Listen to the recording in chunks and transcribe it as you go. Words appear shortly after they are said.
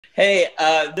Hey,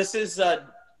 this is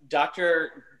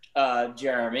Dr.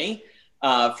 Jeremy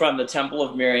from the Temple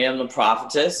of Miriam, the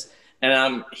prophetess, and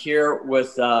I'm here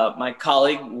with my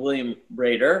colleague William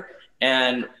Rader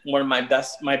and one of my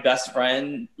best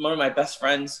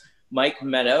friends, Mike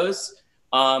Meadows.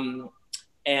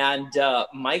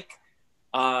 Mike,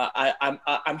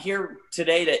 I'm here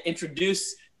today to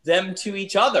introduce them to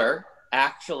each other,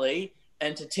 actually,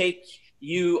 and to take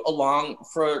you along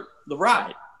for the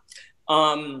ride.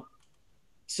 Um,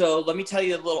 so let me tell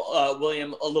you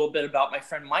William, a little bit about my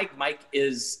friend Mike. Mike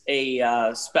is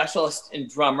a specialist in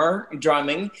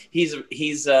drumming. He's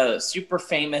super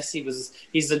famous.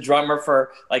 He's the drummer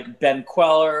for like Ben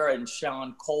Queller and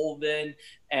Sean Colvin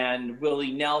and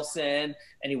Willie Nelson,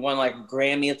 and he won like a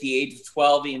Grammy at the age of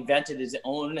 12. He invented his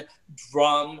own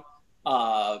drum.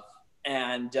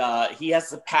 And he has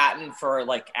the patent for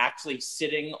like actually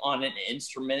sitting on an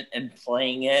instrument and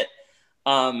playing it.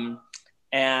 I've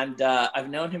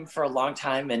known him for a long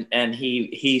time, and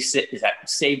he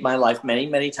saved my life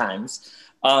many times.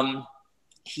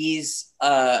 He's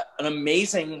an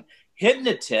amazing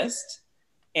hypnotist,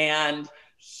 and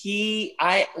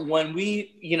when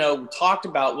we talked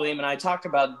about William and I talked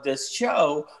about this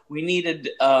show, we needed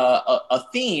a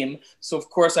theme. So of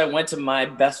course I went to my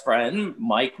best friend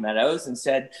Mike Meadows and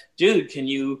said, "Dude, can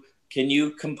you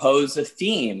compose a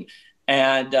theme?"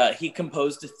 And he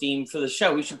composed a theme for the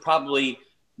show.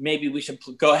 Maybe we should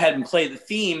go ahead and play the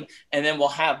theme, and then we'll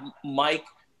have Mike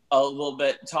a little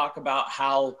bit talk about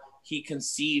how he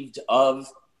conceived of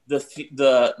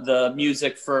the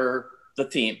music for the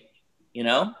theme.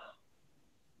 Yeah.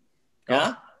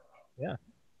 Yeah.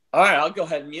 All right, I'll go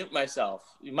ahead and mute myself.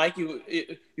 Mike, you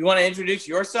want to introduce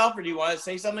yourself, or do you want to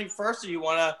say something first, or you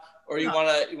want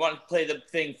to play the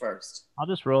thing first? I'll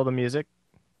just roll the music.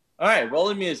 All right, roll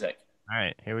the music. All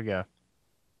right, here we go.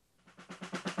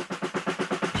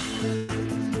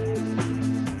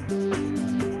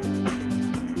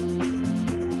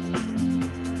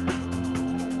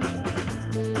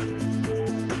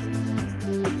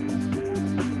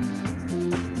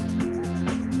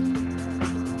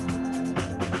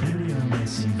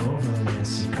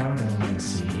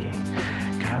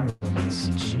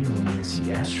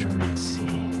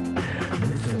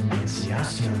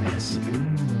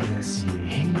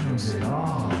 He knows it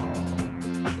all.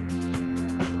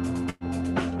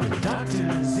 The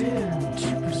doctor's in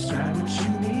to prescribe what you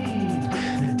need.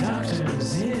 The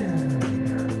doctor's in.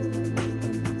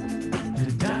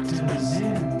 The doctor's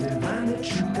in to find the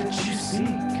truth that you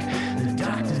seek. The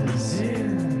doctor's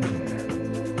in.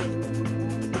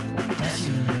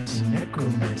 Astromancy,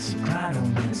 necromancy,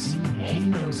 cryptomancy. He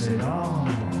knows it all.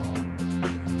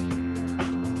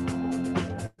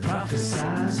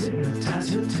 Prophesize, hypnotize,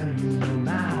 he'll tell you no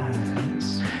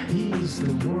lies. He's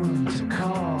the one to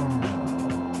call.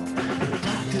 The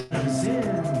doctor's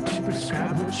in to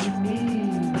prescribe what you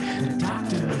need. The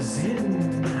doctor's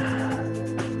in.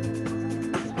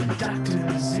 The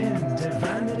doctor's in to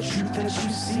find the truth that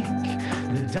you seek.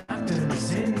 The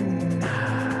doctor's in.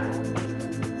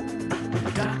 The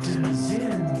doctor's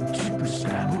in to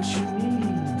prescribe what you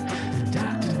need. The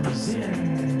doctor's in.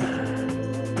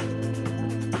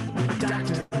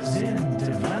 Doctor's in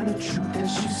to find the truth that you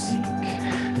seek.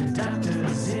 The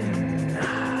doctor's in.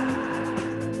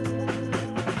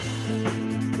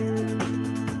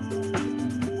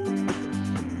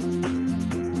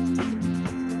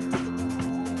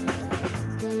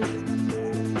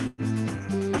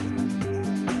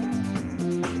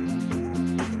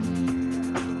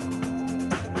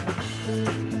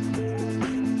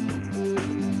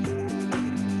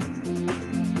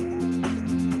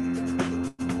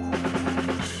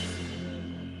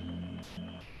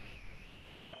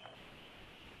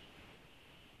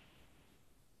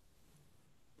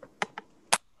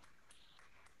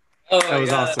 Oh, That was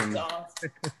God, awesome.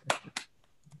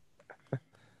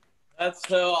 That's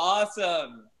so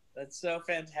awesome. That's so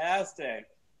fantastic.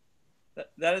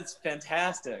 That is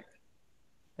fantastic.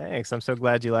 Thanks. I'm so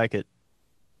glad you like it.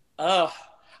 Oh,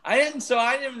 I didn't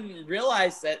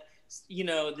realize that,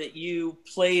 that you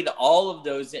played all of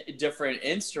those different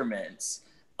instruments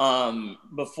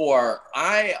before.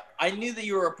 I knew that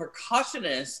you were a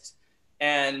percussionist,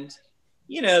 and,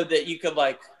 that you could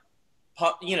like,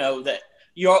 that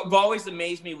you've always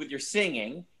amazed me with your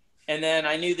singing. And then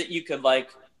I knew that you could like,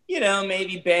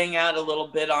 maybe bang out a little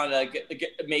bit on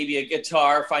maybe a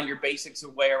guitar, find your basics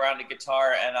way around a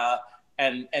guitar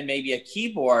and maybe a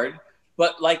keyboard.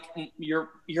 But like your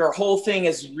whole thing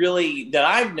is really, that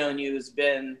I've known you, has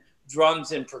been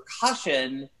drums and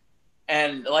percussion.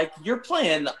 And like you're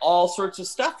playing all sorts of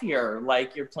stuff here.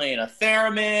 Like you're playing a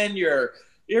theremin,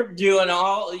 you're doing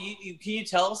all. Can you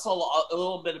tell us a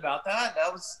little bit about that?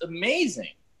 That was amazing.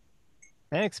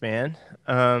 Thanks, man.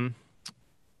 Um,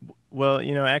 well,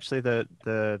 actually,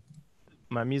 the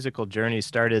my musical journey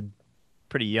started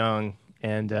pretty young,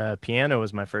 and piano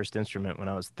was my first instrument when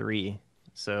I was 3.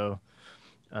 So,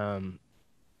 um,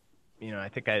 I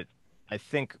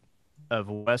think of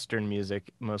Western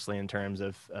music mostly in terms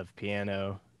of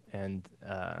piano, and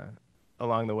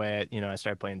along the way, I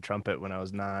started playing trumpet when I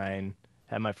was 9.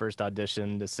 Had my first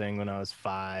audition to sing when I was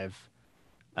 5.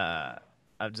 Uh,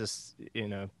 I've just,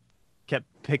 kept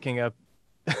picking up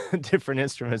different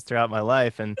instruments throughout my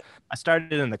life, and I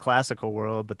started in the classical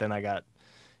world, but then I got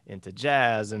into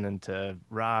jazz and into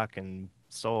rock and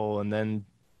soul, and then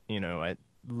I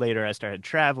later I started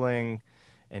traveling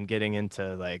and getting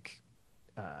into like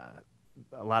uh,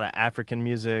 a lot of African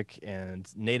music and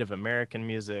Native American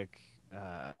music,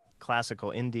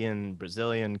 classical Indian,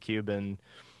 Brazilian, Cuban,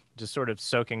 just sort of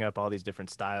soaking up all these different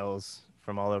styles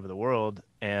from all over the world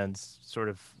and sort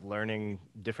of learning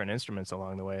different instruments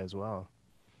along the way as well.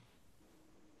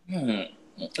 Hmm.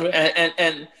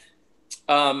 And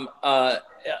um, uh,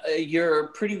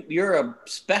 you're a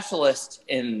specialist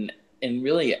in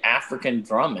really African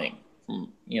drumming.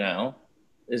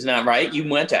 Isn't that right? You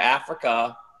went to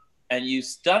Africa and you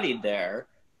studied there,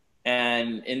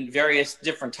 and in various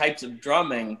different types of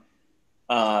drumming.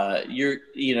 You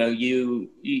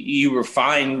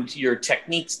refined your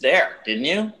techniques there, didn't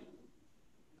you?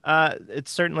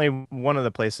 It's certainly one of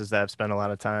the places that I've spent a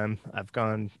lot of time. I've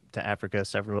gone to Africa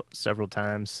several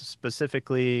times,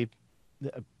 specifically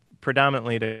uh,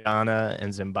 predominantly to Ghana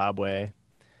and Zimbabwe,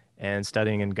 and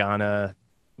studying in Ghana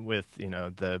with,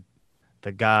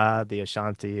 the Ga, the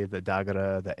Ashanti, the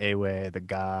Dagara, the Ewe, the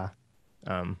Ga.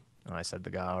 Oh, I said the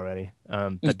Ga already.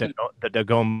 The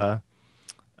Dagomba.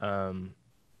 Um,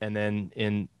 and then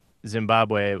in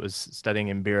Zimbabwe, it was studying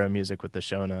Mbira music with the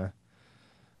Shona.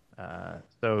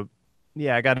 So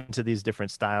yeah, I got into these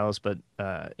different styles, but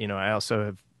I also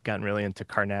have gotten really into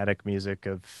Carnatic music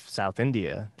of South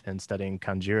India and studying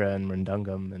Kanjira and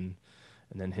Mridangam and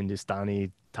then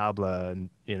Hindustani tabla, and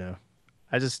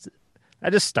I just I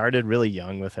just started really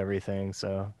young with everything,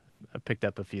 so I picked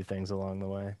up a few things along the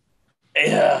way.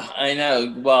 Yeah, I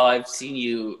know. Well, I've seen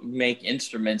you make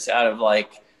instruments out of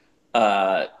like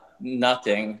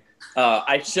nothing.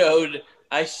 I showed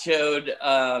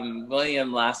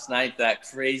William last night that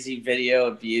crazy video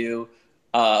of you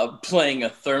playing a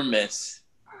thermos.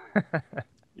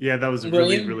 Yeah, that was really,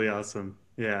 William, really awesome.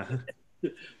 Yeah.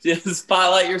 just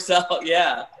spotlight yourself.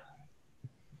 Yeah,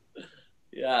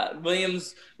 yeah.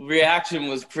 William's reaction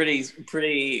was pretty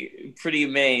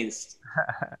amazed.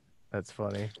 That's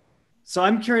funny. So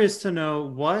I'm curious to know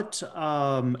what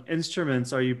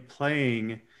instruments are you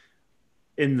playing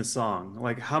in the song?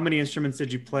 Like, how many instruments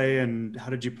did you play, and how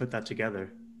did you put that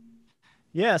together?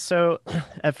 Yeah, so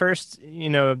at first,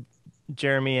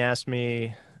 Jeremy asked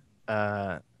me,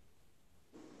 uh,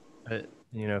 uh,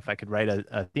 if I could write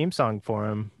a theme song for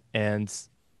him, and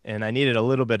I needed a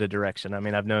little bit of direction. I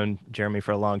mean, I've known Jeremy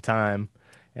for a long time,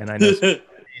 and I know some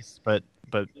tastes, but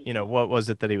what was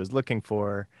it that he was looking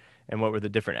for, and what were the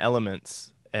different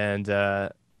elements? And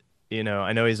I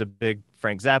know he's a big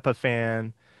Frank Zappa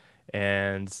fan,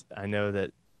 and I know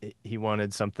that he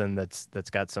wanted something that's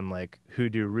got some like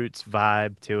hoodoo roots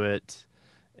vibe to it,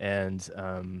 and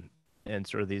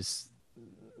sort of these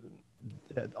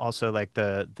also like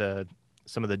the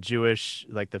some of the Jewish,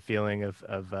 like the feeling of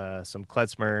some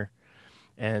klezmer.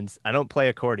 And I don't play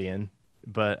accordion,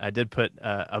 but I did put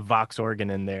a Vox organ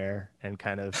in there and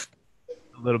kind of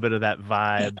a little bit of that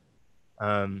vibe.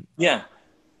 Um, Yeah.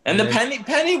 And and the then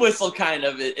penny whistle kind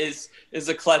of is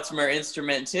a klezmer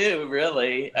instrument too,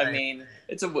 really. I right. mean,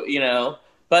 it's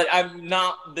but I'm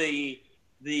not the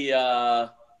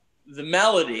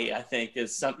melody. I think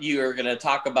is some you are going to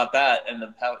talk about that and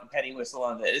the penny whistle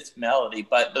on its melody,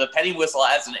 but the penny whistle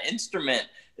as an instrument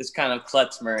is kind of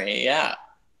klezmer. Yeah.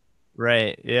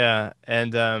 Right, yeah,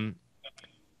 and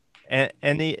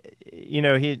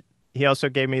he also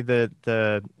gave me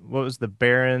the what was the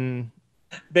Baron.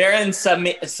 Baron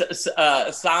Samedi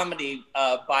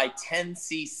by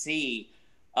 10cc,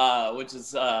 which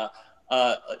is a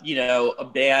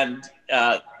band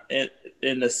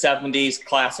in the 70s,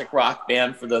 classic rock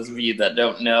band. For those of you that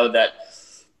don't know, that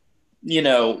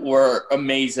were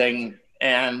amazing,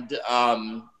 and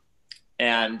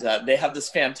they have this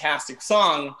fantastic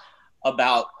song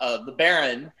about the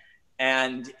Baron,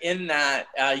 and in that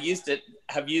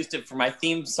have used it for my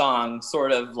theme song,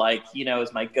 sort of like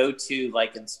as my go-to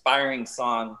like inspiring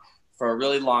song for a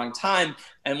really long time.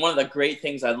 And one of the great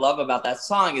things I love about that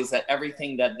song is that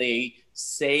everything that they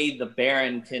say the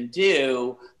Baron can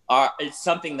do it's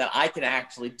something that I can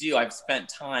actually do. I've spent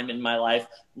time in my life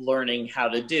learning how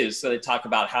to do. So they talk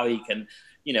about how he can,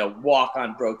 walk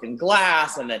on broken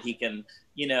glass, and that he can,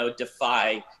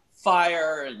 defy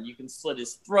fire, and you can slit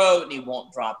his throat and he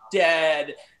won't drop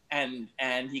dead. And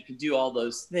he can do all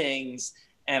those things.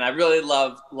 And I really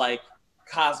love like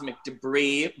Cosmic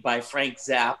Debris by Frank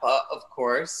Zappa, of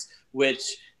course,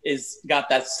 which is got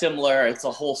that similar, it's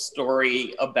a whole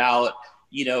story about,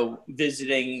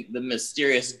 visiting the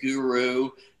mysterious guru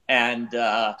and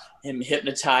him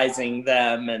hypnotizing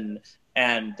them, and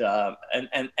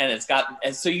it's got,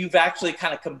 and so you've actually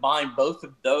kind of combined both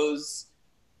of those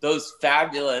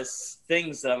fabulous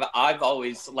things that I've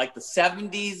always like, the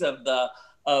 70s of the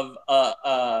of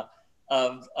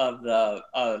the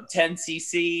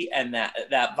 10cc and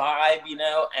that vibe,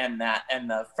 and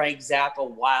the Frank Zappa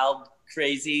wild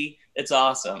crazy. It's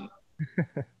awesome.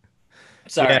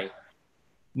 Sorry.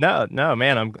 Yeah. No,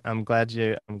 man. I'm glad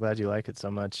you like it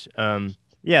so much.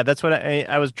 Yeah, that's what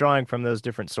I was drawing from those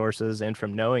different sources and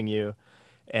from knowing you,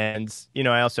 and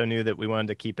I also knew that we wanted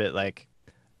to keep it like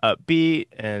upbeat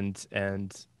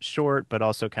and short, but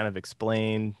also kind of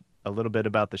explain a little bit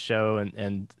about the show,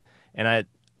 and I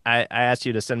asked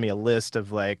you to send me a list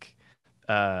of like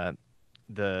uh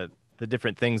the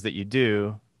different things that you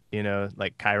do,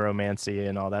 like chiromancy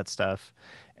and all that stuff,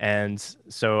 and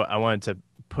so I wanted to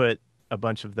put a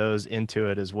bunch of those into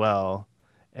it as well,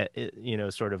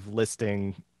 sort of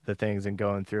listing the things and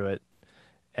going through it,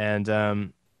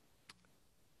 and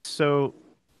so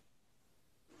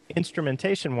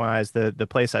instrumentation wise, the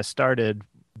place I started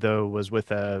though was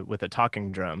with a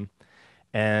talking drum,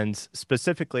 and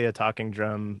specifically a talking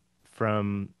drum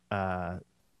from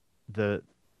the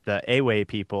Awe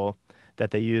people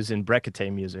that they use in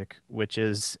Brekete music, which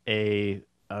is a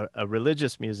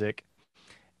religious music,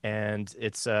 and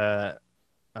it's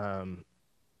um,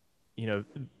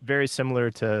 very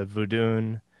similar to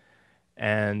voodoo,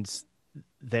 and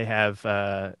they have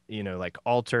like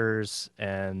altars,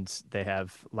 and they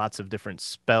have lots of different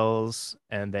spells,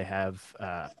 and they have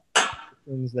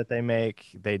things that they make.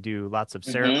 They do lots of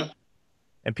ceremonies,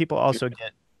 and people also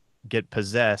get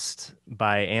possessed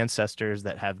by ancestors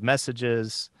that have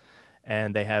messages,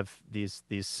 and they have these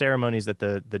ceremonies that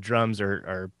the drums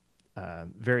are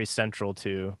very central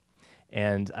to.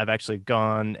 And I've actually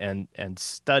gone and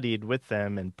studied with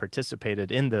them and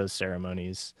participated in those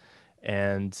ceremonies,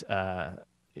 and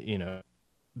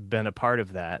been a part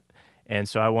of that. And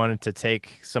so I wanted to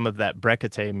take some of that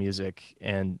Brekete music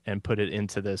and put it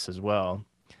into this as well.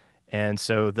 And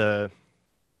so I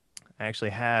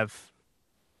actually have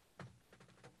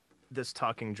this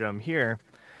talking drum here,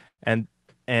 and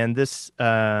this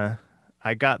I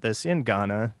got this in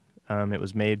Ghana. It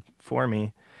was made for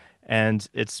me, and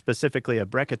it's specifically a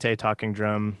Brekete talking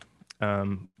drum,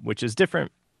 which is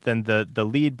different than the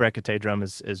lead Brekete drum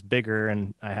is bigger,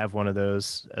 and I have one of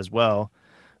those as well.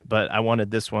 But I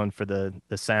wanted this one for the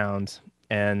sound,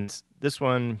 and this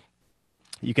one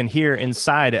you can hear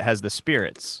inside. It has the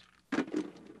spirits,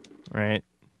 right?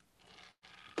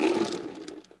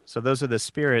 So those are the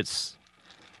spirits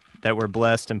that were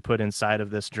blessed and put inside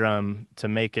of this drum to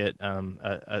make it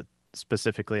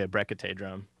specifically a Brekete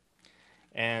drum.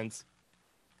 And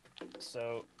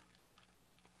so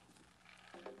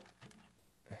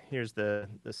here's the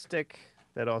stick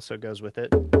that also goes with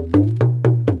it.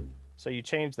 So you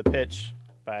change the pitch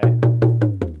by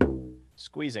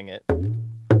squeezing it.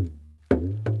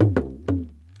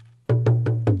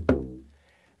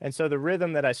 And so the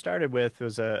rhythm that I started with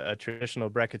was a traditional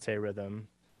Brekete rhythm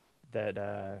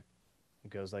that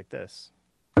goes like this.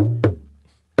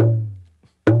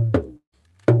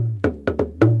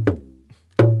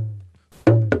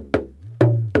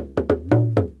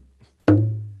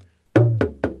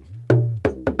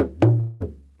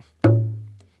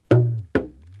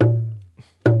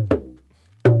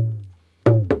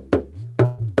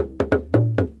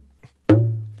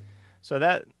 So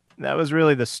that was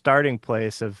really the starting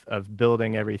place of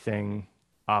building everything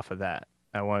off of that.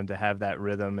 I wanted to have that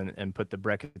rhythm and put the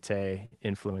Brekete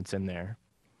influence in there.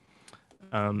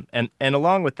 And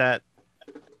along with that,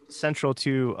 central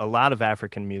to a lot of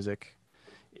African music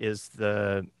is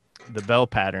the bell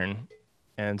pattern.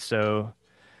 And so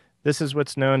this is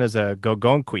what's known as a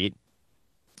gogonquit.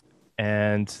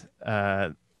 And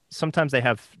sometimes they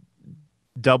have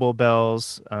double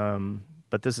bells,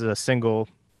 but this is a single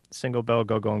bell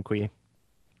gogonquit.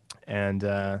 And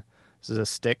this is a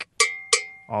stick,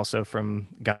 also from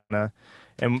Ghana.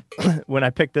 And when I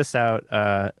picked this out,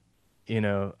 I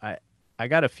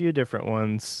got a few different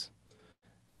ones,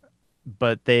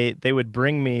 but they would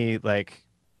bring me like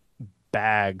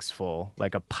bags full,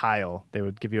 like a pile. They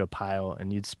would give you a pile,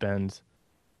 and you'd spend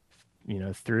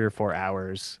 3 or 4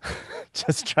 hours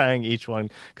just trying each one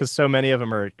because so many of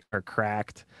them are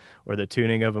cracked or the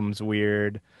tuning of them's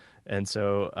weird, and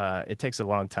so it takes a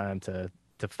long time to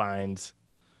find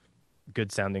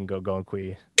good sounding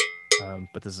gogonkwi.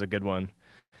 But this is a good one.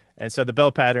 And so the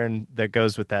bell pattern that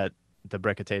goes with that, the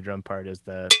brekete drum part, is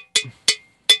the.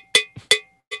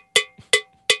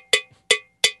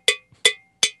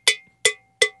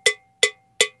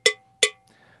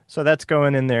 So that's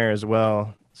going in there as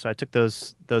well. So I took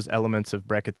those elements of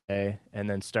brekete and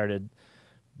then started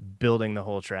building the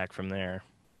whole track from there.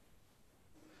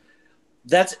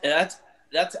 That's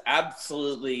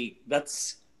absolutely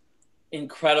that's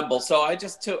incredible. So I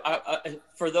just took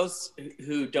for those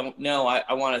who don't know,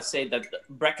 I want to say that the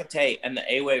Brekete and the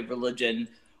Ewe religion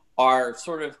are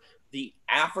sort of the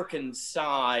African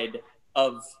side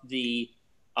of the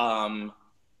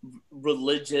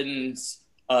religions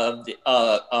of the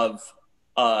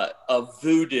of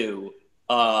voodoo.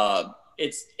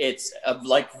 It's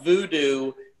like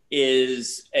voodoo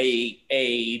is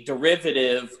a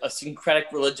derivative, a syncretic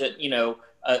religion,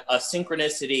 a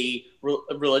synchronicity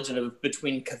religion of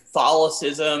between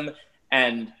Catholicism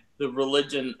and the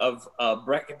religion of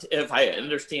Brekete. If I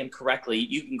understand correctly,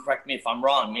 you can correct me if I'm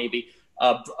wrong. Maybe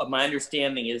my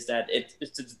understanding is that it's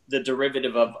the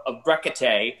derivative of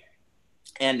Brekete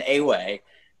and Ewe,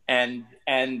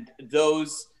 and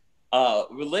those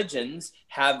religions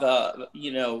have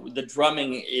the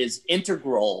drumming is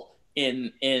integral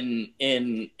in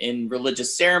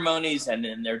religious ceremonies and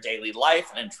in their daily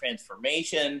life and in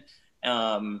transformation,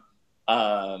 um,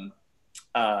 um,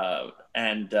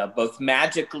 and both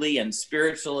magically and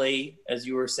spiritually, as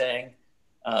you were saying.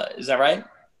 Is that right?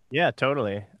 Yeah,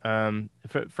 totally. From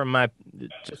my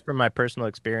personal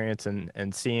experience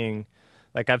and seeing,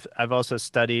 like I've also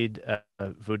studied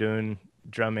voodoo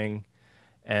drumming,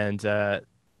 and th-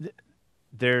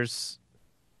 there's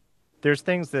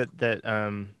things that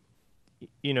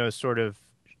sort of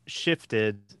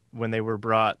shifted when they were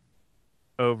brought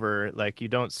over. Like you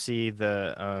don't see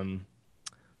the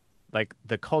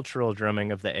cultural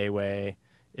drumming of the Ewe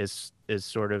is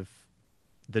sort of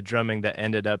the drumming that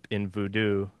ended up in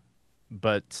voodoo,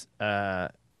 but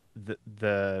the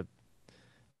the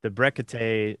the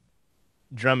Brekete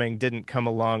drumming didn't come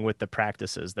along with the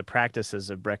practices. The practices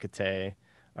of Brekete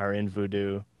are in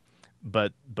voodoo,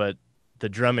 but the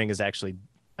drumming is actually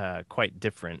quite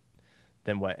different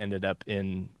than what ended up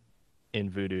in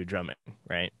voodoo drumming,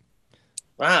 right?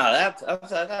 Wow, that's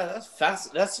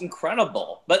fast. That's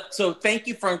incredible. But so, thank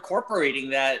you for incorporating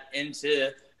that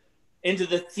into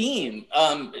the theme.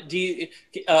 Do you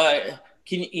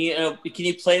can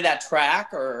you play that track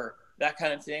or that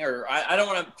kind of thing? Or I don't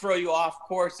want to throw you off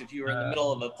course if you were in the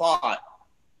middle of a thought.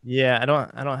 Yeah, I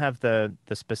don't have the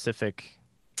specific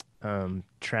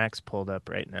tracks pulled up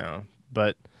right now,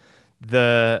 but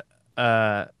the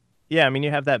uh yeah, I mean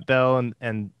you have that bell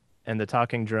and the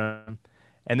talking drum,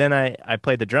 and then I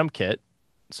played the drum kit,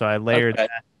 so I layered Okay.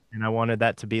 that, and I wanted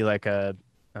that to be like a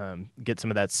get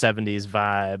some of that 70s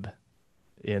vibe,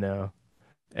 you know.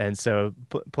 And so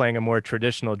playing a more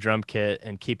traditional drum kit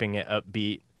and keeping it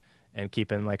upbeat and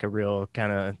keeping like a real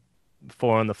kind of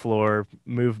four on the floor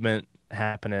movement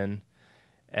happening.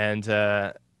 And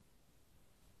and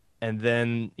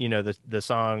then the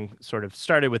song sort of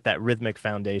started with that rhythmic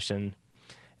foundation,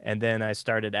 and then I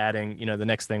started adding, the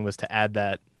next thing was to add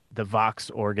that the Vox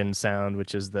organ sound,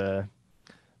 which is the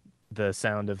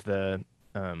sound of the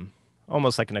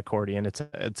almost like an accordion.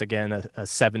 It's again a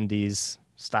 70s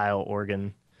style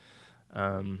organ.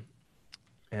 Um,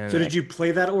 So and did you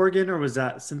play that organ or was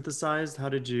that synthesized? How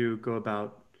did you go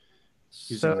about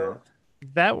using that? so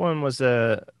that one was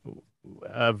a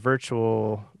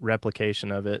virtual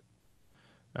replication of it,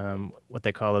 what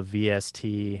they call a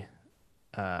VST,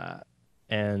 uh,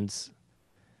 and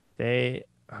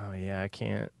oh yeah, I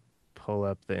can't pull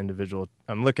up the individual.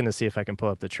 I'm looking to see if I can pull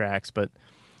up the tracks, but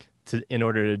in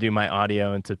order to do my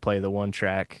audio and to play the one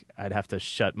track, I'd have to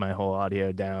shut my whole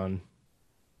audio down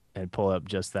and pull up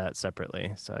just that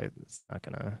separately. So it's not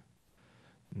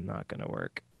gonna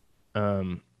work.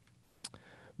 Um,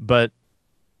 but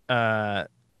uh,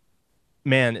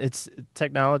 man, it's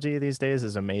technology these days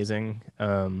is amazing.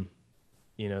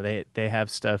 They have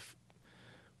stuff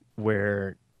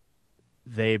where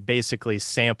they basically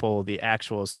sample the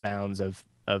actual sounds of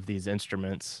these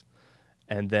instruments,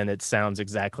 and then it sounds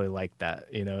exactly like that.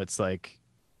 It's like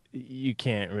you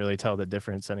can't really tell the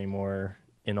difference anymore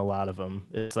in a lot of them.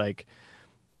 It's like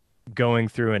going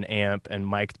through an amp and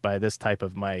mic'd by this type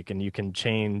of mic, and you can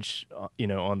change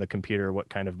on the computer what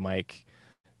kind of mic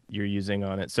you're using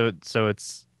on it. So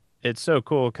it's so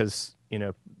cool because, you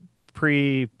know,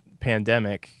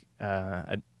 pre-pandemic,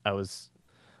 I was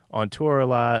on tour a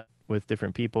lot with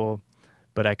different people,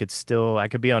 but I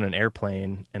could be on an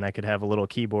airplane and I could have a little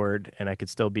keyboard and I could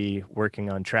still be working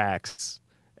on tracks,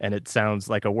 and it sounds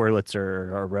like a Wurlitzer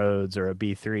or a Rhodes or a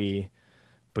B3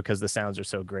 because the sounds are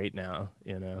so great now,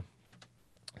 you know.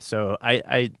 So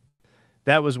I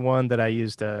that was one that I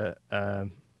used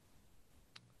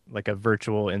like a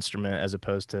virtual instrument as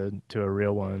opposed to a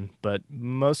real one, but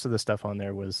most of the stuff on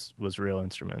there was real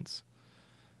instruments.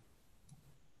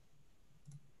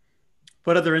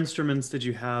 What other instruments did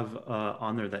you have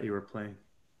on there that you were playing?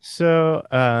 So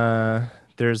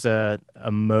there's a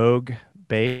Moog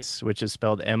bass, which is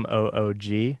spelled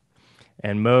Moog,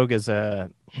 and Moog is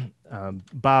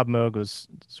Bob Moog was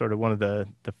sort of one of the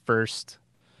first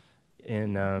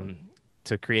in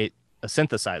to create a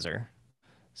synthesizer.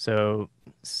 So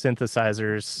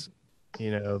synthesizers,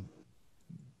 you know,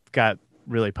 got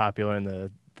really popular in the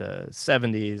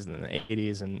 70s and the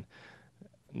 80s, and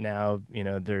now, you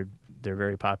know, they're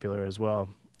very popular as well.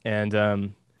 And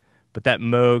but that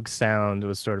Moog sound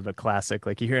was sort of a classic.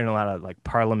 Like, you're hearing a lot of like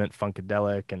Parliament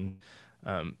Funkadelic, and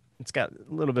it's got a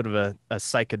little bit of a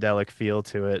psychedelic feel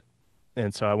to it.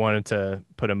 And so I wanted to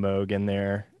put a Moog in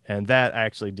there, and that I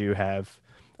actually do have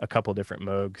a couple different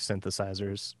Moog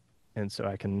synthesizers, and so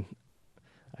I could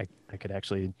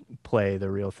actually play the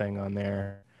real thing on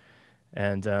there.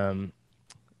 And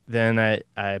then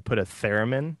I put a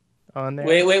theremin on there.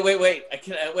 Wait. I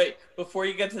can wait before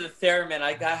you get to the theremin.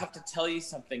 I have to tell you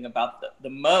something about the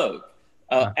Moog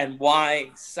and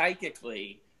why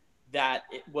psychically that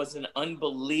it was an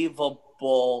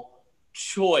unbelievable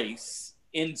choice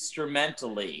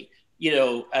instrumentally. You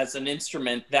know, as an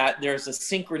instrument, that there's a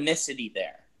synchronicity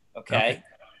there. Okay.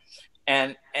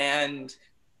 And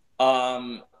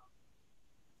the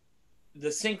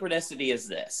synchronicity is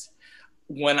this.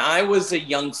 When I was a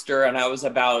youngster and I was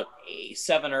about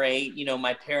 7 or 8, you know,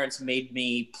 my parents made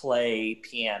me play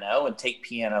piano and take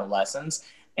piano lessons.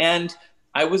 And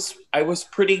I was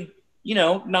pretty, you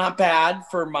know, not bad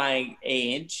for my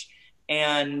age.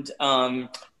 And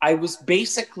I was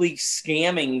basically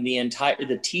scamming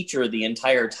the teacher the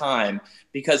entire time,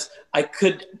 because I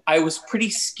was pretty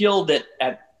skilled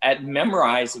at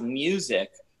memorizing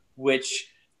music,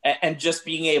 and just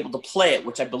being able to play it,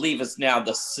 which I believe is now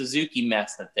the Suzuki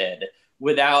method,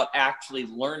 without actually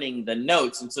learning the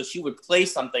notes. And so she would play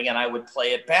something and I would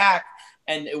play it back,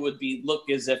 and it would look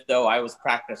as if though I was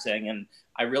practicing, and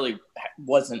I really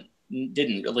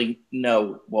didn't really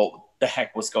know what the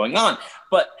heck was going on.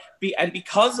 And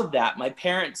because of that, my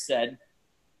parents said,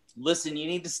 listen, you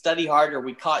need to study harder.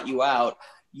 We caught you out.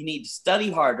 You need to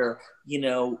study harder. You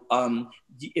know,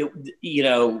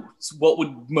 what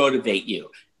would motivate you?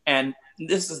 And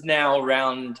this is now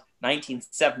around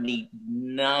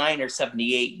 1979 or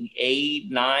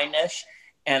 78, 9-ish.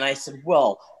 And I said,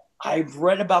 well, I've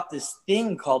read about this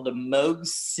thing called the Moog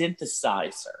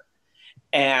synthesizer.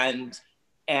 And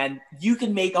you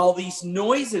can make all these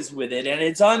noises with it, and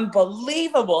it's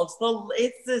unbelievable.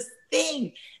 It's this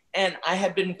thing. And I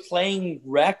had been playing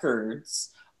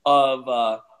records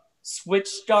of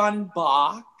Switched on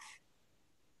Bach,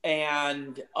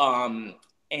 and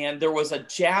there was a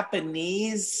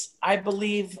Japanese, I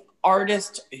believe,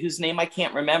 artist whose name I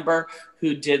can't remember,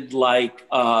 who did like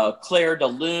Claire de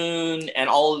Lune and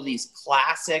all of these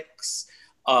classics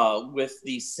with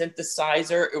the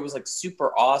synthesizer. It was like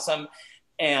super awesome.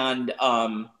 And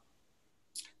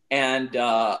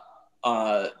the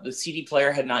CD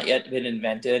player had not yet been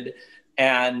invented.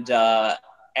 And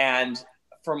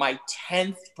for my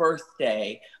 10th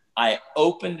birthday, I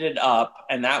opened it up,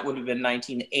 and that would have been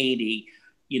 1980.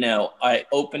 You know, I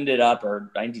opened it up, or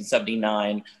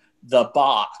 1979, the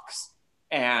box,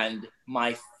 and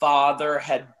my father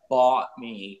had bought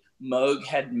me, Moog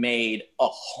had made a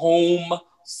home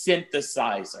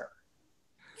synthesizer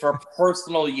for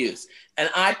personal use. And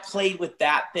I played with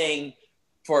that thing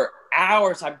for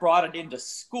hours. I brought it into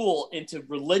school, went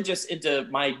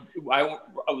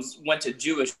to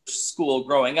Jewish school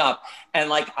growing up, and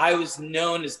like I was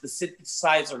known as the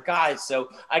synthesizer guy, so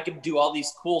I could do all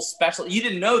these cool you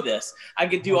didn't know this, I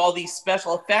could do all these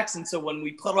special effects. And so when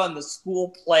we put on the school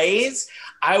plays,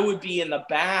 I would be in the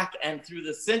back, and through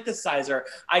the synthesizer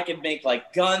I could make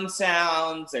like gun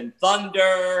sounds and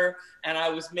thunder, and I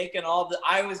was making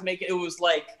it was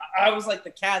like I was like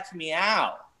the cat's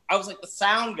meow. I was like the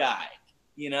sound guy,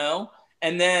 you know?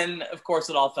 And then, of course,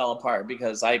 it all fell apart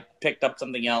because I picked up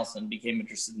something else and became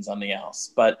interested in something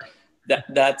else. But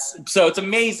so it's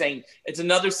amazing. It's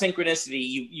another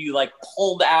synchronicity. You like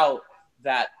pulled out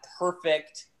that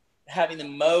perfect, having the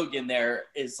Moog in there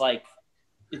is like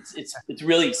it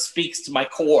really speaks to my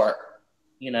core,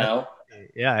 you That's, know.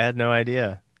 yeah, I had no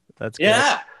idea. That's great.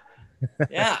 Yeah,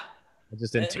 yeah. I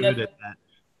just And intuited that.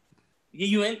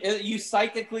 you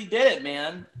psychically did it,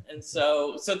 man. And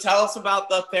so tell us about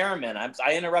the theremin.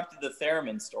 I interrupted the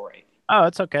theremin story. Oh,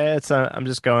 it's okay. It's I'm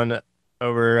just going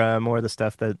over more of the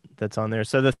stuff that's on there.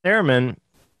 So the theremin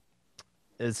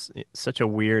is such a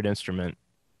weird instrument.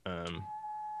 Um,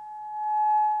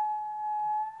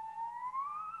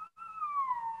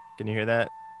 can you hear that?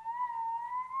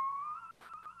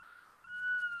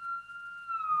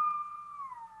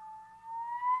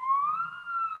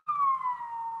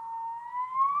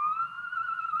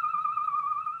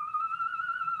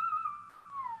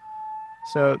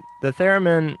 So the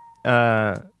theremin,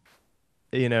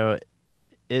 you know,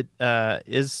 it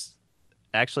is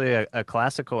actually a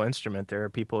classical instrument. There are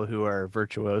people who are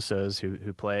virtuosos who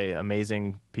play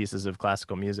amazing pieces of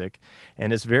classical music,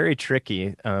 and it's very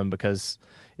tricky because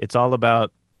it's all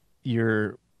about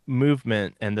your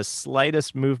movement, and the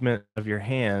slightest movement of your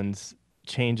hands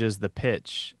changes the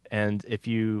pitch. And if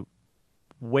you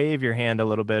wave your hand a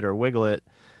little bit or wiggle it,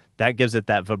 that gives it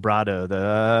that vibrato,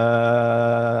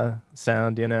 the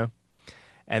sound, you know.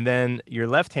 And then your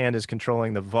left hand is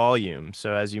controlling the volume.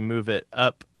 So as you move it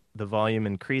up, the volume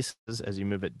increases. As you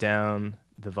move it down,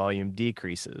 the volume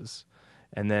decreases.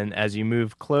 And then as you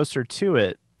move closer to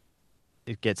it,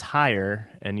 it gets higher.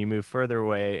 And you move further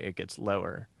away, it gets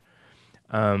lower.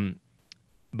 Um,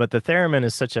 but the theremin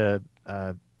is such a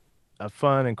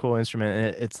fun and cool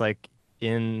instrument. And it's like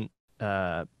in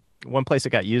uh, one place it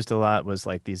got used a lot was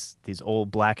like these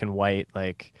old black and white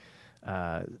like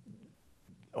uh,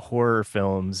 horror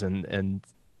films, and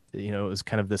you know, it was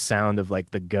kind of the sound of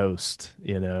like the ghost,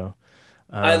 you know.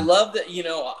 I um love that. You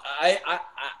know,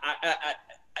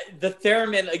 the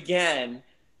theremin again.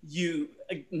 You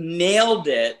nailed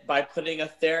it by putting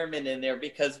a theremin in there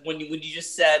because when you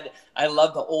just said I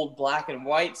love the old black and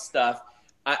white stuff,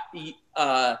 I,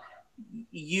 uh,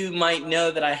 you might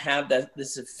know that I have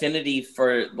this affinity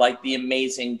for like the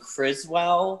amazing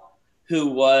Criswell, who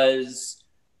was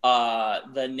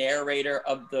the narrator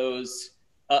of those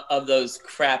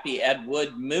crappy Ed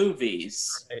Wood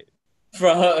movies Right.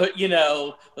 from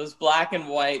those black and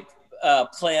white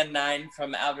Plan 9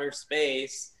 from outer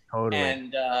space, Totally.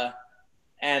 and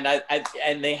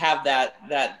and they have that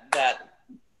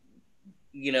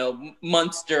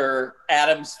Munster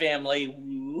Adams family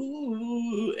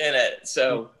in it.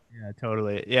 So Yeah,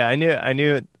 totally. Yeah, I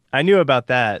knew about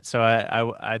that. So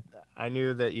I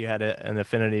knew that you had an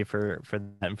affinity for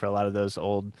that and for a lot of those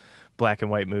old black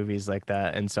and white movies like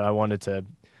that. And so I wanted to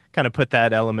kind of put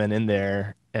that element in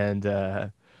there, and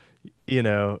you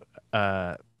know,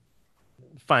 uh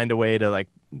find a way to like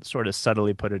sort of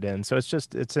subtly put it in. So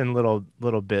it's in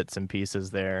little bits and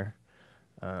pieces there.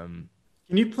 Um,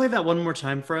 Can you play that one more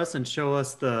time for us and show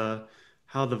us the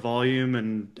how the volume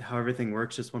and how everything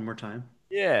works just one more time?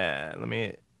 yeah, let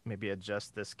me maybe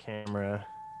adjust this camera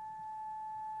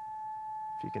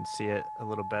if you can see it a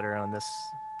little better on the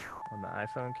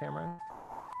iPhone camera.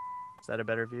 Is that a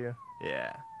better view?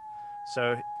 Yeah.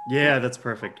 So Yeah, that's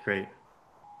perfect. Great.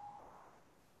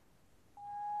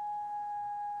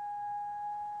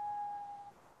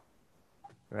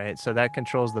 right, so that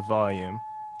controls the volume.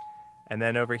 And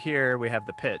then over here we have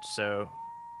the pitch. So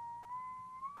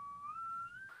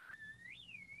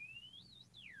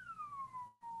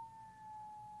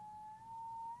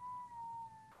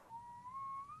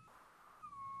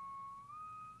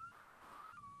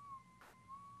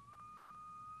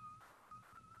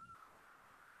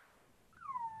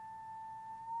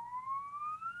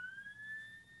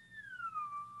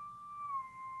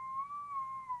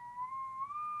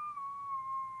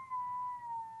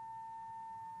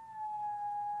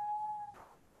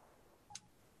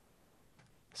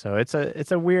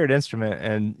it's a weird instrument,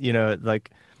 and you know,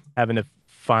 like having to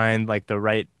find like the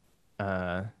right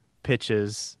uh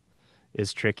pitches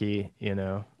is tricky, you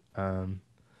know. Um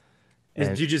Did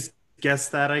and you just guess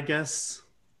that, I guess?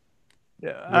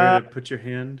 Where uh to put your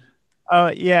hand? oh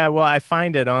yeah, well I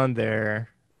find it on there.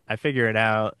 I figure it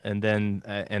out, and then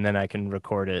I can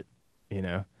record it, you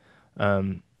know.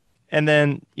 Um and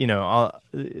then, you know,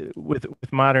 with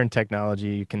modern technology,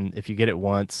 you can, if you get it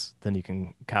once, then you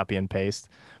can copy and paste.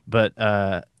 But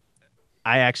I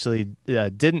actually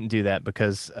didn't do that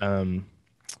because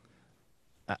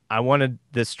I wanted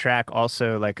this track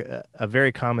also like a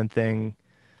very common thing.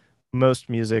 Most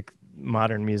music,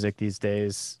 modern music these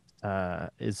days,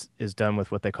 is done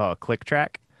with what they call a click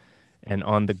track and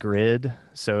on the grid.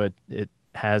 So it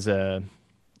has a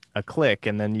click,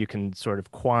 and then you can sort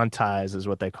of quantize is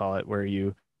what they call it, where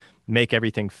you make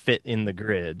everything fit in the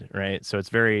grid, right? So it's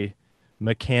very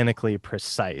mechanically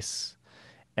precise.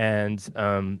 And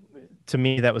to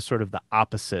me, that was sort of the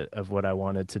opposite of what I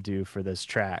wanted to do for this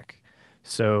track.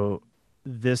 So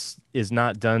this is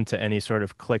not done to any sort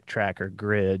of click track or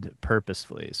grid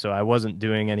purposefully. So I wasn't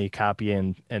doing any copy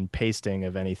and pasting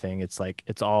of anything. It's like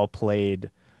it's all played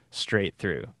straight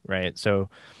through, right? So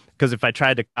because if I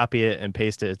tried to copy it and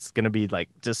paste it, it's going to be like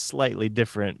just slightly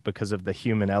different because of the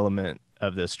human element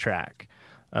of this track.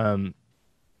 Um,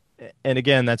 and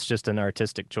again, that's just an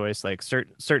artistic choice. Like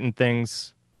certain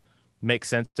things make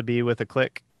sense to be with a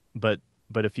click, but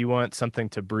if you want something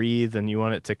to breathe and you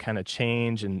want it to kind of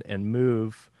change and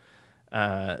move,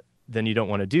 uh, then you don't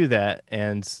want to do that.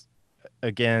 And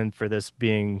again, for this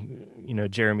being,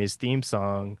 Jeremy's theme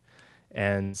song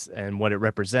and what it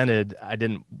represented, I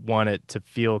didn't want it to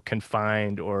feel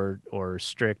confined or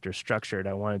strict or structured.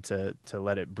 I wanted to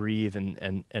let it breathe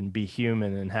and be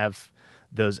human and have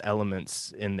those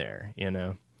elements in there,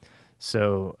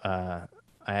 So I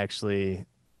actually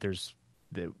there's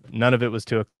none of it was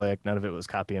to a click, none of it was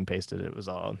copy and pasted. It was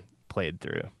all played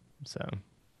through. So,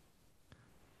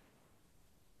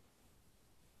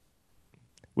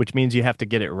 which means you have to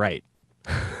get it right.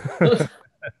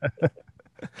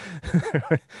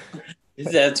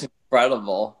 That's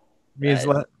incredible. Means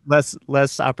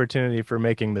less opportunity for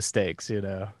making mistakes,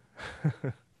 Well,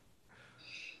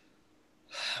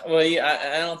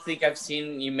 I don't think I've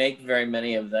seen you make very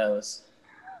many of those.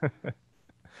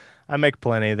 I make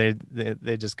plenty. They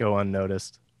just go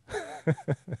unnoticed.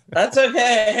 That's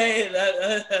okay. Hey,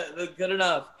 that's good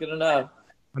enough. Good enough.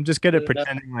 I'm just good at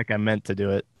pretending like I meant to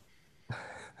do it.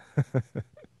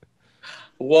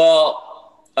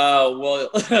 Well,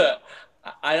 I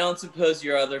don't suppose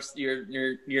your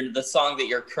the song that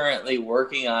you're currently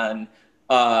working on.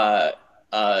 Uh,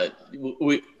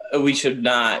 we should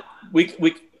not.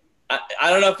 I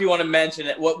don't know if you want to mention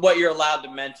it. What you're allowed to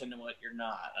mention and what you're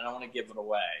not. I don't want to give it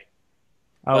away.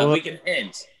 But we can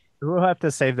hint. We'll have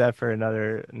to save that for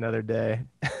another day.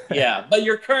 Yeah, but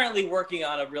you're currently working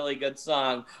on a really good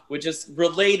song, which is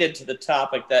related to the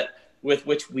topic with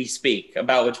which we speak,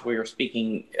 about which we are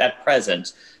speaking at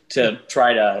present, to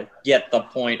try to get the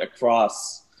point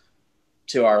across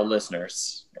to our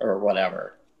listeners or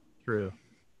whatever. True.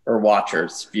 Or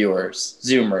watchers, viewers,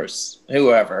 Zoomers,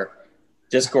 whoever,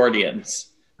 Discordians.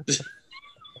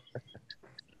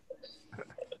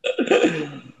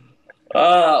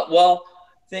 Well,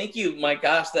 thank you. My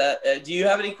gosh, do you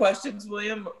have any questions,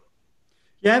 William?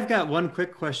 Yeah, I've got one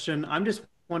quick question. I'm just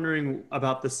wondering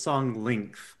about the song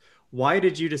length. Why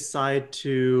did you decide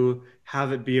to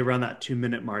have it be around that 2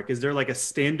 minute mark? Is there like a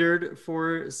standard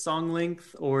for song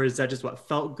length, or is that just what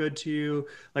felt good to you?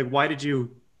 Like, why did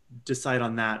you decide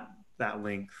on that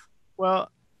length? Well,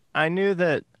 I knew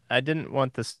that I didn't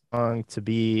want the song to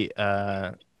be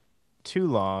too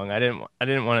long. I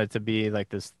didn't want it to be like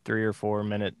this 3 or 4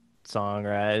 minute song,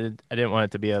 or I didn't want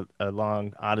it to be a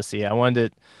long odyssey. I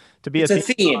wanted it to be It's a a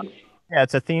theme. Yeah,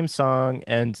 it's a theme song,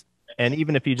 and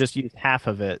even if you just use half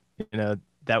of it,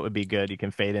 that would be good. You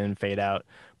can fade in, fade out.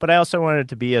 But I also wanted it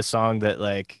to be a song that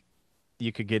like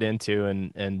you could get into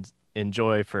and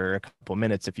enjoy for a couple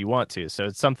minutes if you want to. So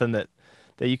it's something that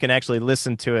you can actually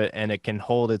listen to it and it can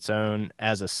hold its own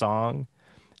as a song,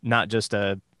 not just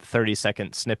a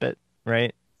 30-second snippet,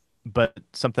 right? But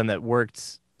something that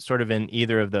worked sort of in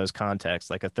either of those contexts,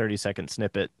 like a 30-second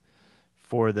snippet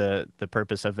for the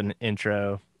purpose of an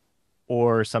intro,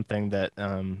 or something that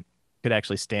could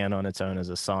actually stand on its own as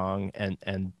a song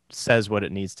and says what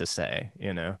it needs to say,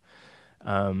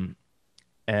 Um,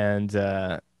 and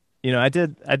I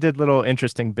did little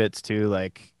interesting bits too,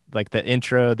 like the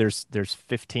intro. There's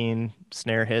 15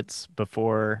 snare hits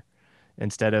before,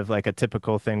 instead of like a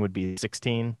typical thing would be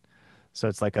 16. So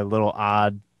it's like a little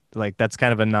odd, like that's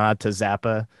kind of a nod to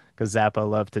Zappa, because Zappa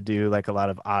loved to do like a lot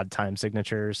of odd time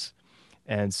signatures.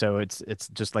 And so it's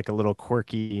just like a little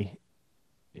quirky,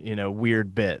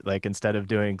 weird bit. Like instead of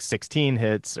doing 16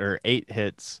 hits or 8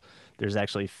 hits, there's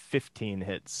actually 15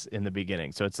 hits in the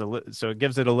beginning. So so it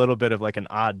gives it a little bit of like an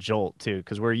odd jolt too,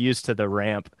 because we're used to the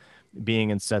ramp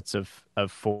being in sets of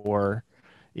 4,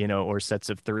 or sets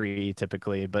of 3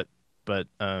 typically, but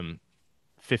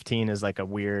 15 is like a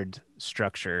weird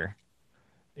structure,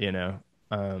 you know.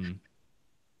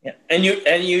 Yeah. And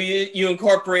you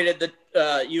incorporated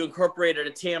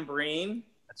a tambourine.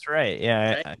 That's right.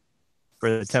 Yeah, Right?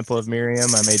 for the Temple of Miriam,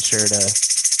 I made sure to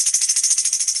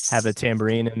have a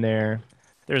tambourine in there.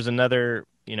 There's another,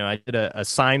 I did a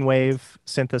sine wave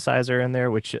synthesizer in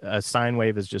there, which a sine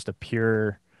wave is just a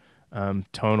pure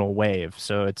tonal wave.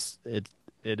 So it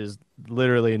is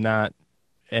literally not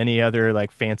any other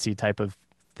like fancy type of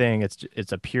thing.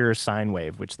 It's a pure sine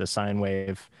wave, which the sine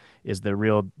wave is the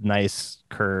real nice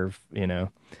curve, you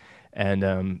know.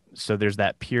 And so there's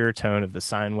that pure tone of the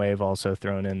sine wave also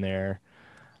thrown in there.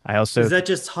 I Is also that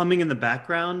just humming in the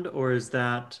background, or is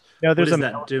that what there's is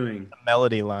that doing?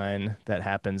 melody line that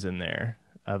happens in there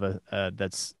of a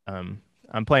that's I'm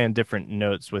playing different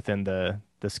notes within the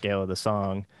scale of the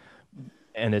song,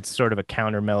 and it's sort of a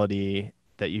counter melody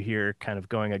that you hear kind of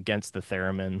going against the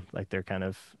theremin, like they're kind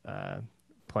of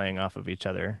playing off of each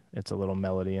other. It's a little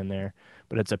melody in there,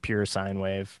 but it's a pure sine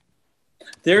wave.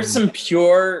 There's And some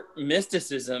pure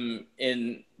mysticism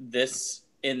in this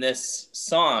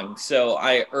song. So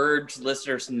I urge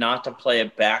listeners not to play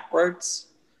it backwards.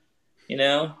 You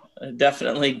know,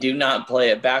 definitely do not play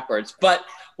it backwards. But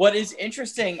what is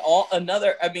interesting,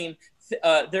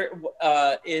 there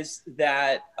is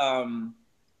that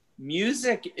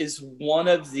music is one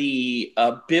of the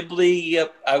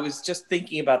I was just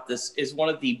thinking about this, is one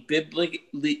of the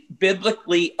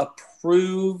biblically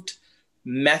approved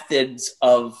methods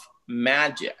of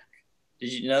magic.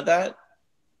 Did you know that?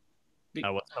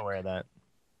 I wasn't aware of that.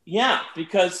 Yeah,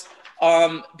 because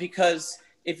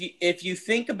if you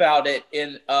think about it,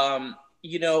 in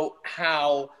you know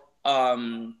how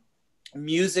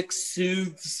music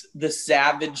soothes the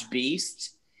savage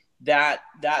beast, that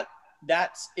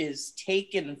is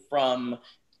taken from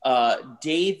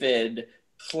David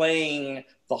playing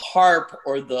the harp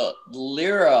or the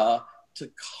lyra to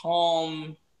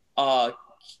calm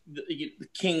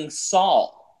King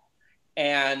Saul.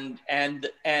 And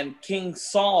King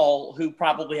Saul, who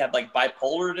probably had like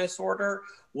bipolar disorder,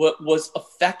 was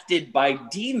affected by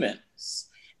demons.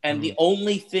 And the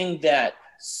only thing that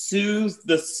soothed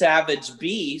the savage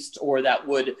beast, or that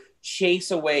would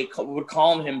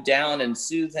calm him down and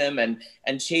soothe him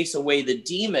and chase away the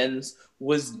demons,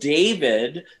 was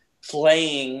David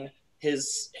playing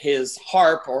his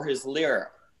harp or his lyra.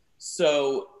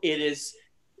 So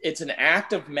it's an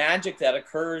act of magic that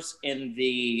occurs in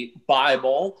the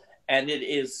Bible, and it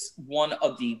is one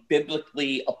of the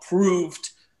biblically approved,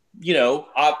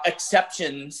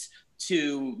 exceptions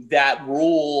to that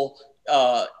rule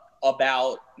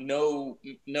about no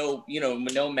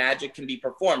magic can be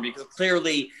performed, because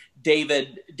clearly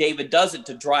David does it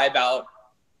to drive out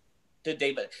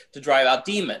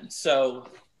demons. So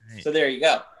there you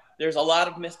go. There's a lot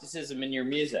of mysticism in your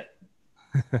music.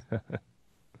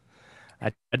 I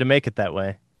tried to make it that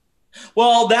way.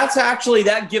 Well,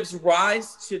 that gives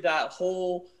rise to that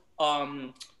whole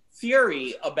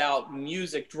theory about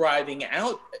music driving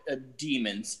out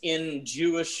demons in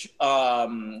Jewish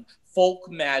folk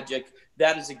magic.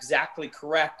 That is exactly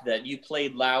correct. That you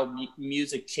played loud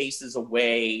music chases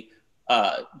away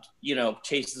the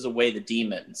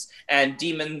demons. And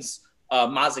demons,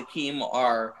 mazakim,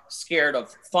 are scared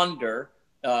of thunder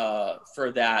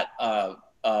for that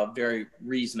very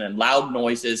reason, and loud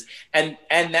noises. And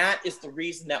that is the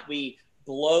reason that we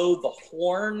blow the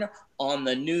horn on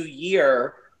the new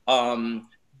year.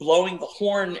 Blowing the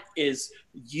horn is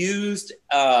used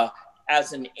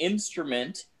as an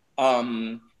instrument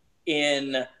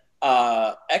in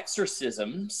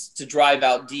exorcisms to drive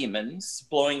out demons,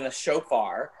 blowing the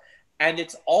shofar. And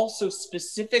it's also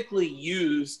specifically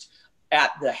used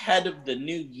at the head of the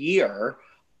new year,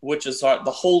 which is the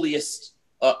holiest,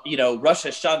 Rosh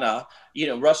Hashanah.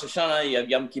 Rosh Hashanah, you have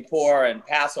Yom Kippur and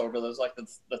Passover. Those like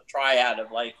the triad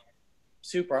of like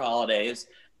super holidays,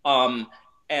 and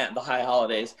the high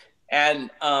holidays.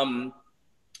 And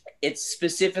it's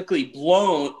specifically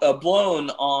blown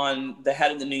on the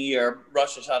head of the new year,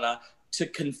 Rosh Hashanah, to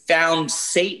confound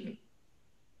Satan.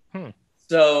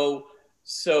 So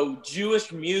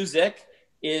Jewish music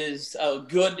is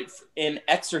good in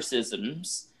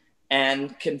exorcisms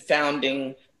and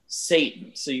confounding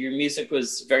Satan. So your music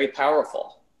was very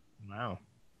powerful. Wow.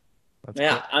 That's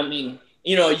cool. I mean,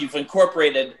 you've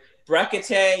incorporated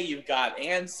Brekete, you've got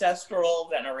ancestral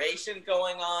veneration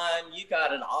going on, you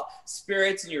got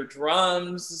spirits in your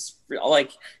drums,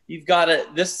 like you've got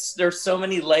there's so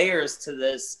many layers to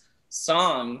this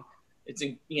song. It's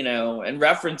and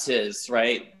references,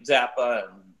 right? Zappa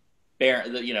and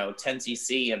Baron,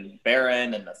 10cc and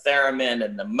Baron and the theremin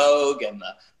and the Moog and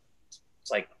the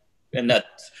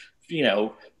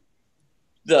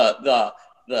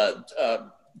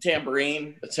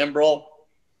tambourine, the timbrel.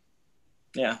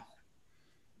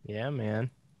 Yeah,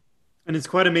 man. And it's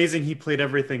quite amazing he played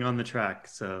everything on the track,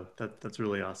 so that's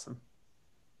really awesome.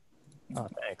 Oh,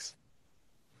 thanks.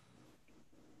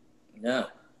 Yeah.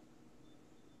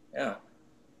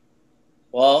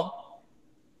 Well,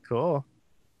 cool.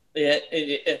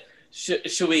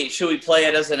 Should we play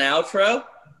it as an outro?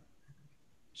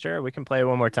 Sure, we can play it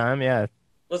one more time. Yeah.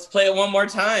 let's play it one more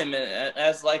time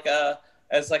as like a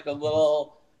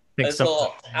little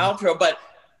outro. But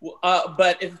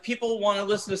if people want to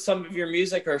listen to some of your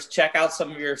music or check out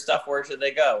some of your stuff, where should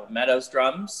they go? Meadows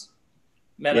Drums?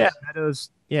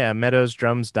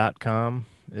 Meadowsdrums.com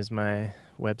is my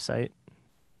website.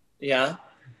 Yeah.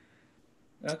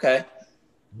 Okay.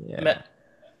 Yeah.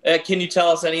 Can you tell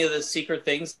us any of the secret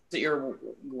things that you're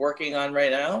working on right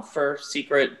now for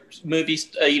secret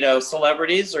movies,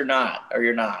 celebrities, or not? Or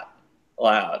you're not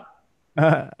allowed?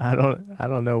 I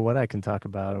don't know what I can talk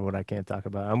about or what I can't talk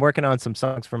about. I'm working on some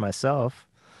songs for myself.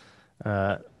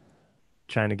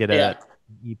 Trying to get Yeah.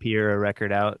 a EP or a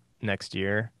record out next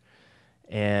year,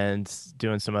 and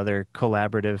doing some other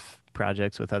collaborative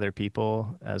projects with other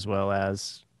people, as well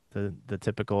as the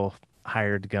typical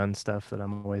hired gun stuff that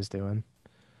I'm always doing.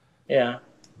 Yeah. Lots,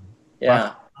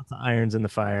 Yeah. lots of irons in the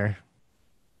fire.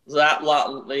 That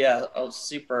lot, yeah, a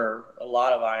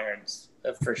lot of irons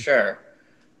for sure.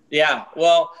 Yeah.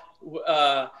 Well,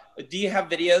 do you have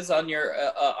videos on your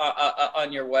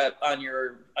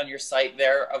site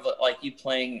there of like you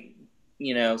playing,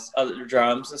 other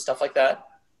drums and stuff like that?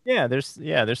 There's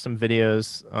some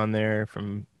videos on there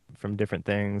from different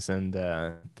things, and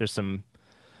there's some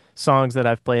songs that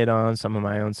I've played on, some of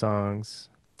my own songs.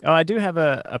 Oh, I do have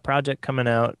a project coming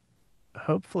out,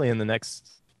 hopefully in the next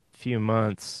few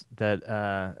months, that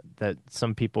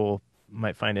some people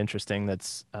might find interesting.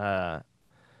 That's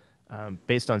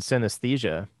based on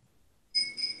synesthesia.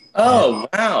 And Oh,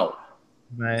 wow.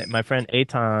 my friend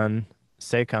Aton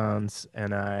Sekons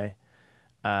and I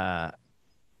uh,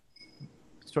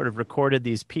 sort of recorded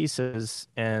these pieces,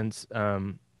 and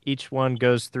each one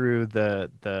goes through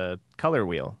the color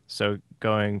wheel. So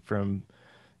going from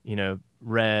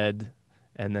red,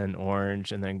 and then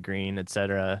orange, and then green,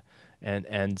 etc.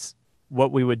 And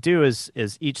what we would do is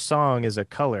each song is a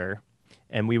color,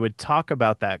 and we would talk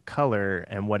about that color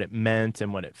and what it meant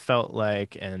and what it felt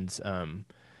like, and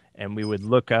we would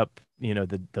look up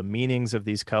the meanings of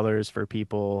these colors for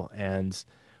people, and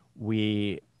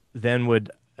we then would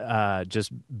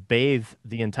just bathe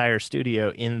the entire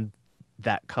studio in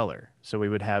that color. So we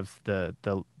would have the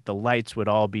lights would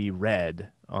all be red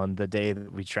on the day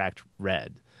that we tracked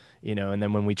red, and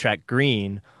then when we tracked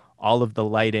green, all of the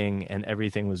lighting and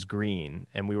everything was green,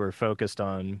 and we were focused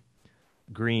on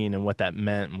green and what that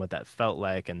meant and what that felt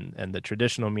like, and the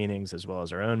traditional meanings as well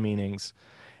as our own meanings.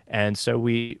 And so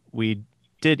we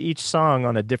did each song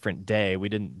on a different day. We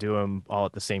didn't do them all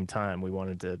at the same time. We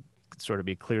wanted to sort of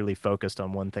be clearly focused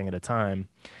on one thing at a time.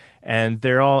 And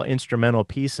they're all instrumental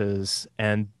pieces,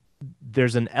 and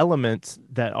there's an element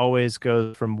that always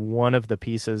goes from one of the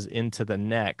pieces into the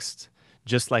next,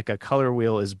 just like a color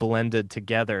wheel is blended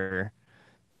together.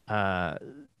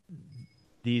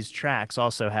 These tracks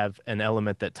also have an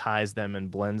element that ties them and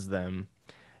blends them,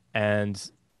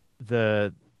 and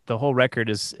the whole record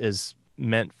is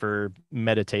meant for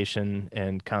meditation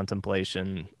and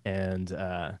contemplation, and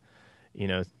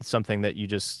something that you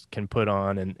just can put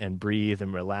on and breathe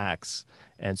and relax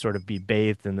and sort of be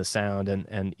bathed in the sound,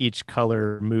 and each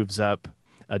color moves up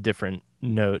a different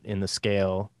note in the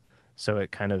scale, so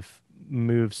it kind of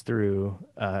moves through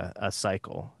a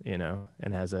cycle,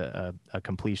 and has a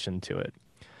completion to it.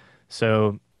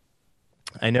 So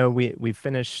I know we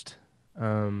finished,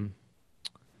 we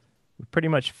pretty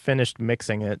much finished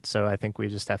mixing it, so I think we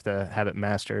just have to have it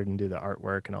mastered and do the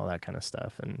artwork and all that kind of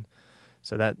stuff, and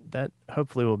so that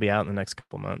hopefully will be out in the next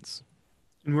couple months.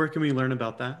 And where can we learn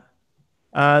about that?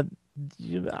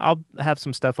 I'll have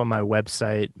some stuff on my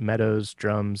website,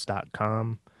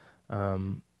 meadowsdrums.com.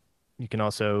 You can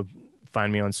also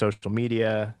find me on social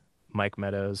media, Mike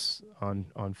Meadows on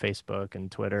Facebook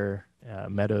and Twitter,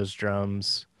 Meadows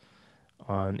Drums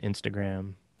on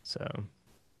Instagram. So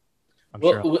I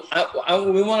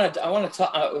want to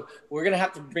talk. We're going to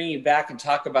have to bring you back and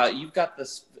talk about. You've got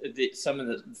some of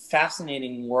the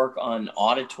fascinating work on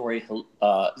auditory.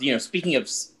 Speaking of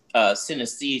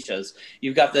synesthesias,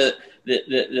 you've got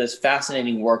this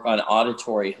fascinating work on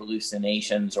auditory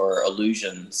hallucinations or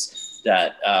illusions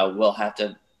that we'll have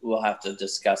to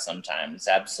discuss sometime. It's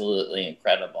absolutely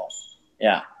incredible.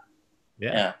 Yeah.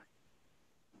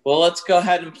 Well, let's go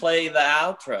ahead and play the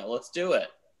outro. Let's do it.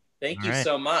 Thank you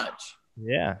so much.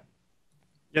 Yeah,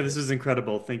 this is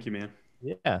incredible. Thank you, man.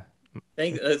 Yeah.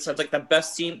 It's like the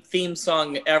best theme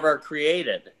song ever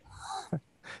created.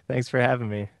 Thanks for having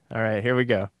me. All right, here we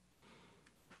go.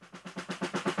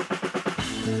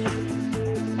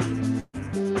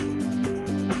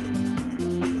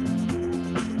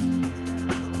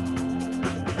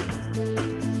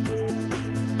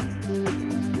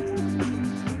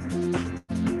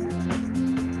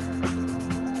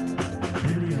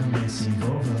 Miriam is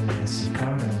evolving.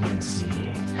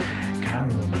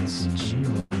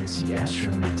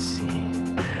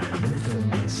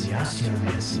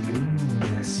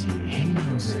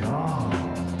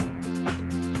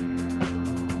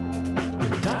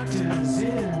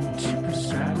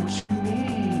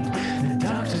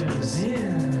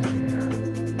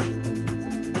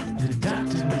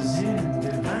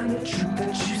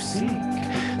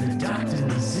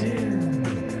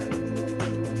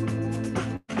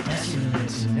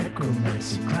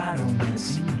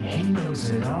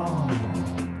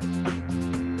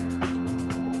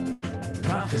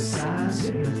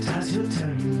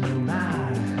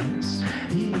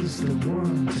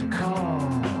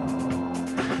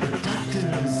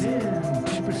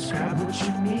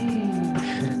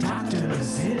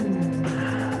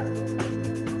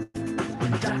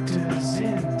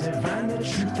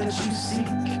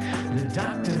 The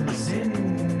doctor's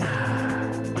in.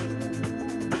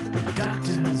 The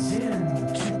doctor's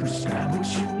in to prescribe what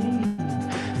you need.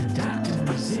 The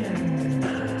doctor's in.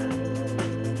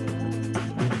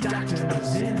 The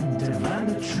doctor's in to find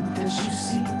the truth that you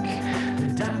seek. The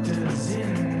doctor's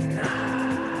in.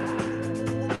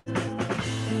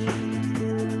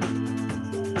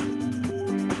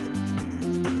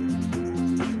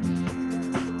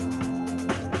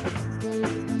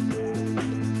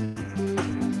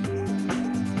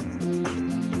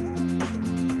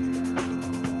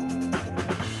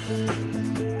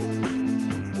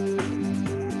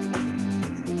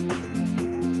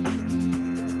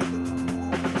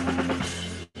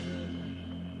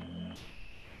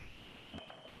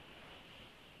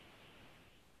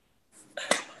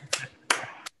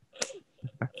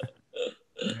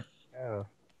 Oh,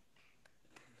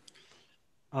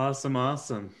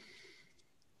 Awesome.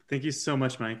 Thank you so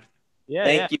much, Mike. yeah,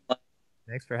 yeah. Thank you.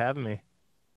 Thanks for having me.